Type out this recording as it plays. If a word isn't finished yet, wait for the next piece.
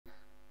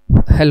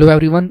Hello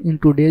everyone, in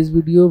today's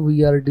video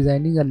we are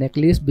designing a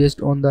necklace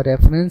based on the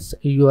reference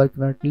you are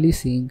currently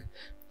seeing.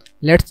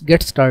 Let's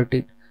get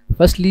started.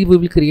 Firstly, we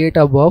will create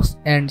a box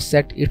and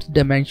set its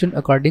dimension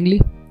accordingly.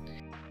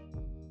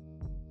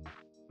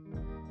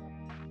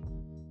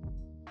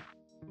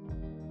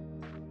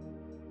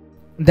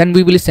 Then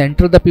we will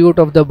center the pivot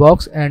of the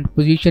box and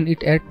position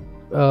it at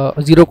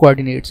 0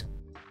 coordinates.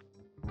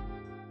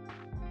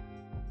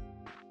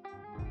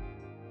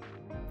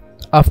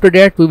 After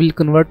that, we will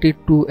convert it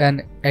to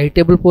an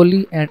editable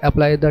poly and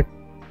apply the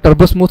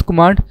turbo smooth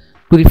command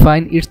to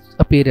refine its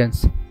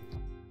appearance.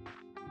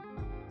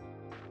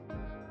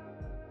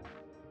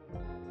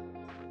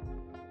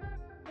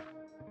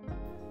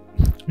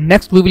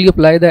 Next, we will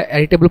apply the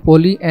editable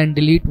poly and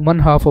delete one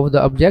half of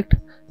the object.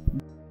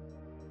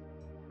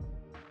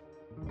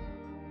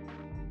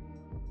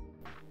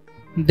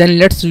 Then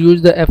let's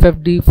use the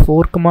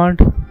FFD4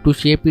 command to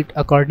shape it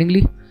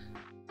accordingly.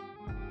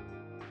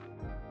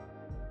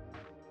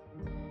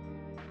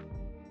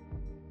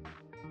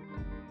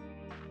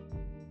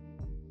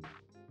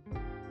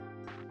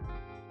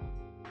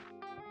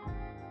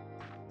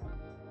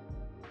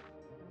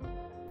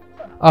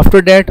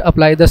 After that,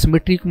 apply the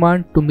symmetry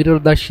command to mirror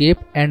the shape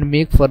and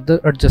make further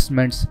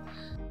adjustments.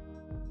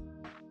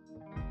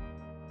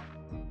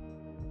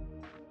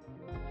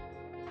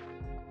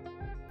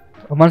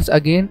 Once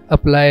again,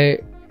 apply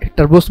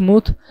turbo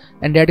smooth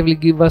and that will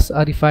give us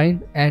a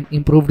refined and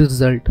improved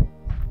result.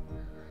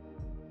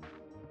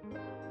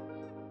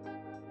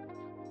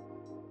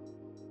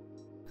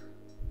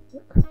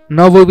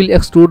 Now we will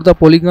extrude the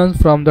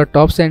polygons from the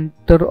top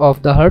center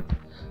of the heart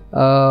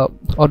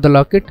or the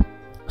locket,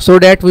 so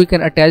that we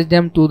can attach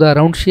them to the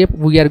round shape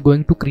we are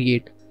going to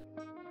create.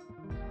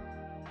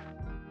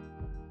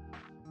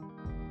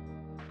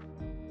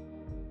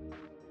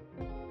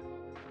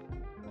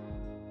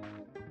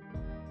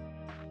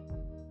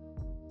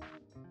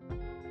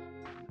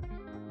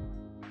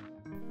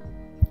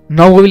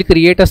 Now we will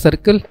create a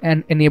circle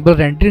and enable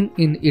rendering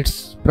in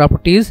its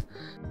properties.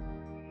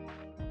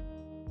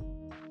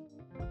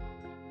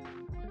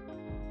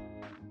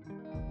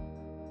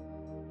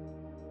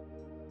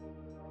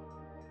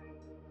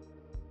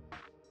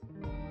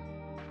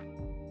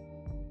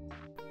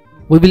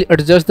 We will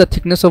adjust the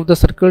thickness of the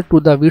circle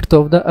to the width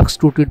of the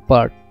extruded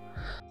part.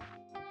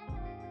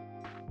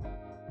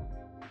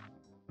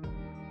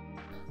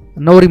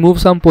 Now remove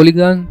some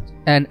polygons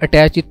and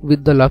attach it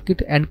with the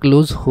locket and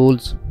close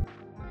holes.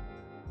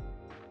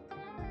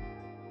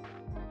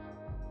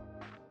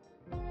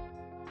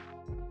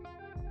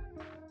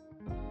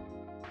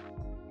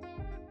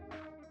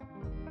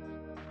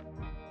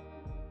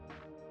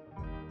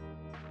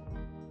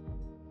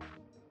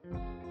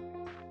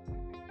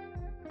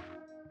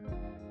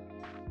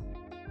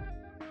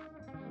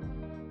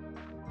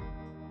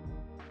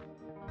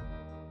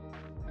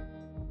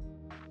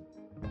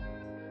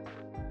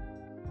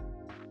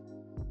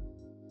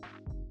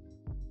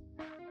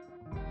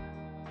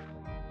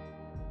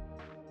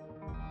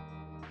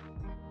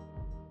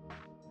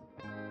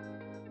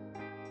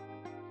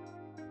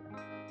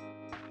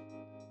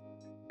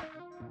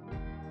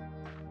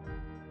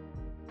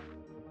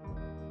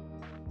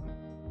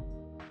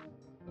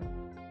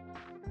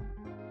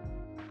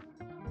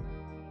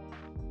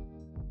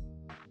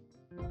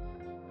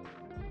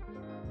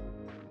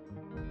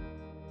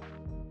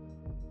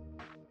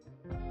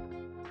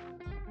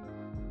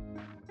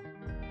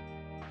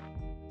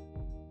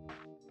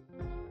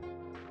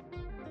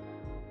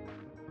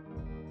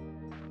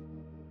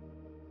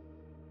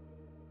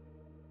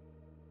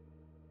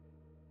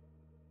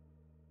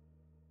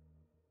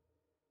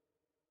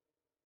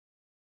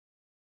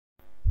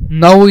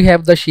 Now we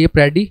have the shape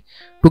ready.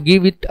 To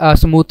give it a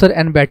smoother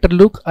and better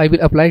look, I will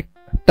apply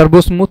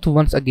turbo smooth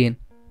once again.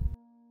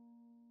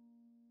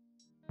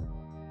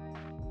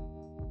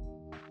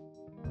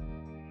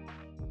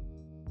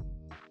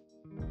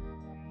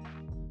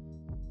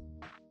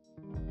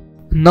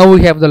 Now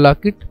we have the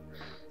locket.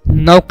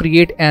 Now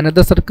create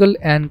another circle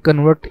and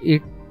convert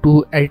it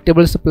to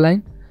editable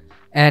spline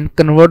and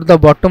convert the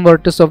bottom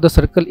vertex of the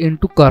circle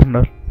into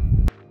corner.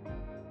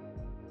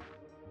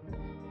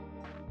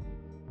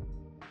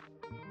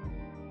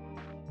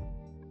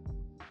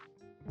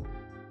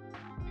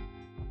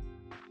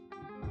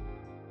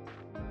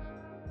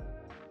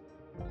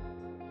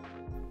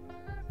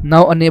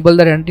 Now enable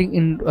the rendering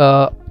in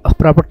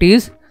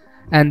properties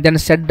and then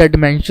set the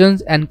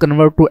dimensions and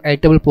convert to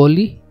editable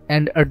poly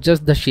and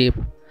adjust the shape.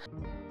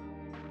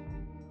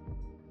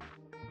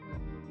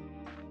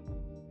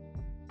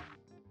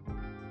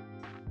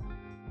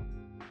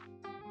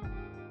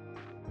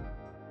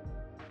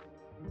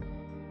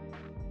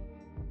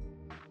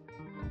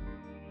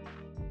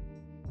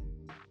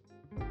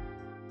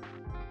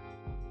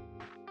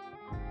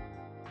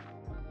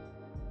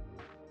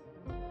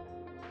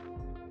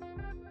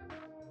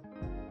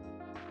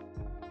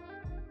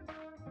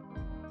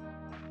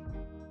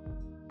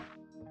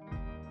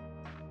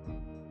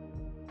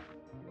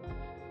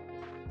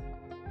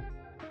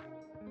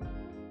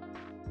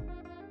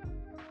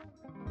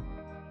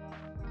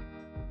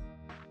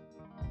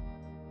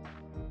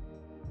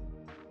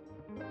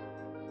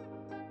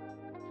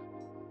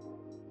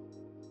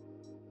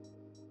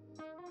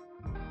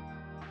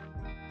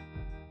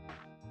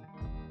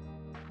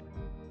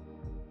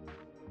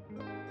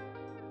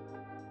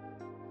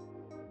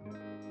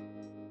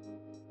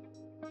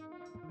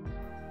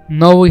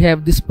 Now we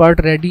have this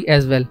part ready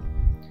as well.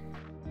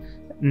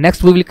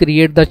 Next we will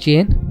create the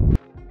chain.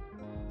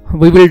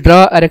 We will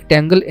draw a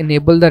rectangle,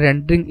 enable the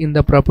rendering in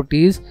the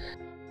properties.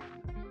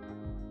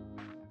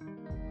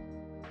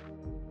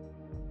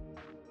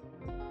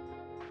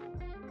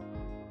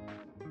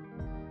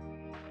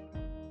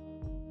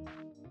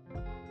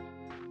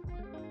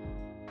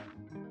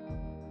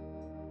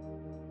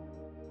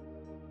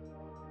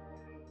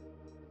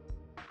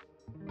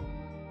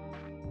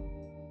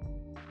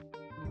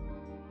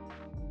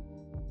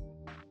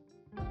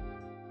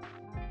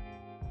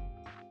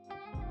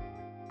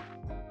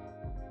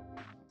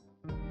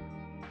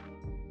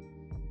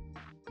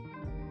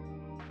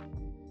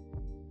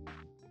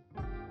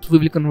 We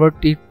will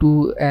convert it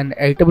to an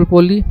editable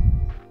poly.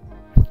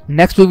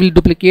 Next we will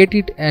duplicate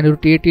it and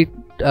rotate it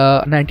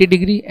 90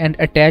 degree and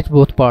attach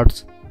both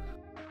parts.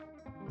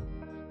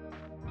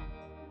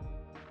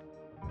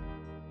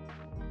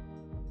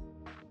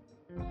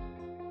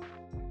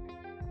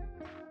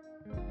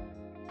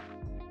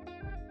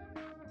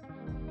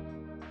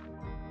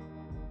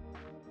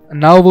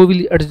 Now we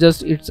will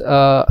adjust its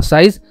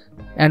size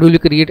and we will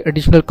create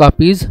additional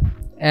copies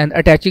and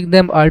attaching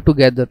them all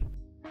together.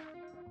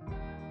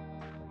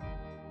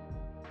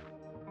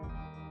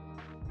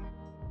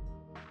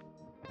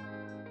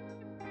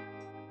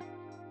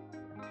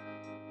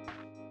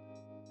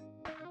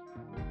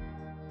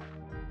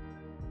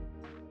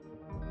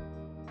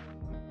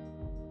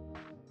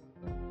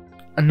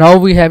 Now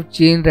we have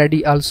chain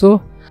ready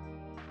also.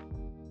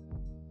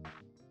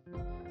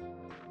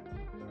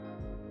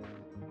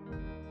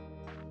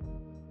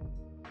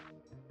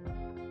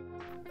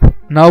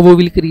 Now we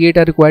will create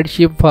a required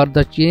shape for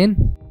the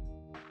chain.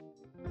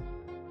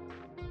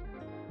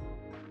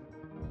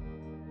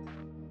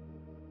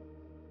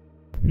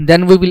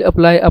 Then we will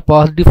apply a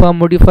path deform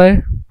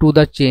modifier to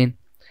the chain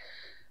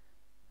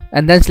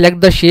and then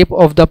select the shape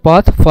of the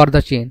path for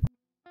the chain.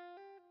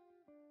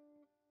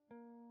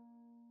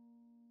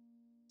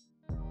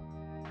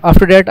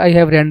 After that I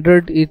have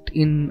rendered it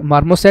in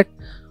marmoset.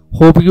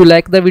 Hope you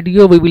like the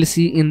video. We will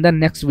see in the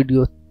next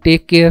video.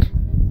 Take care.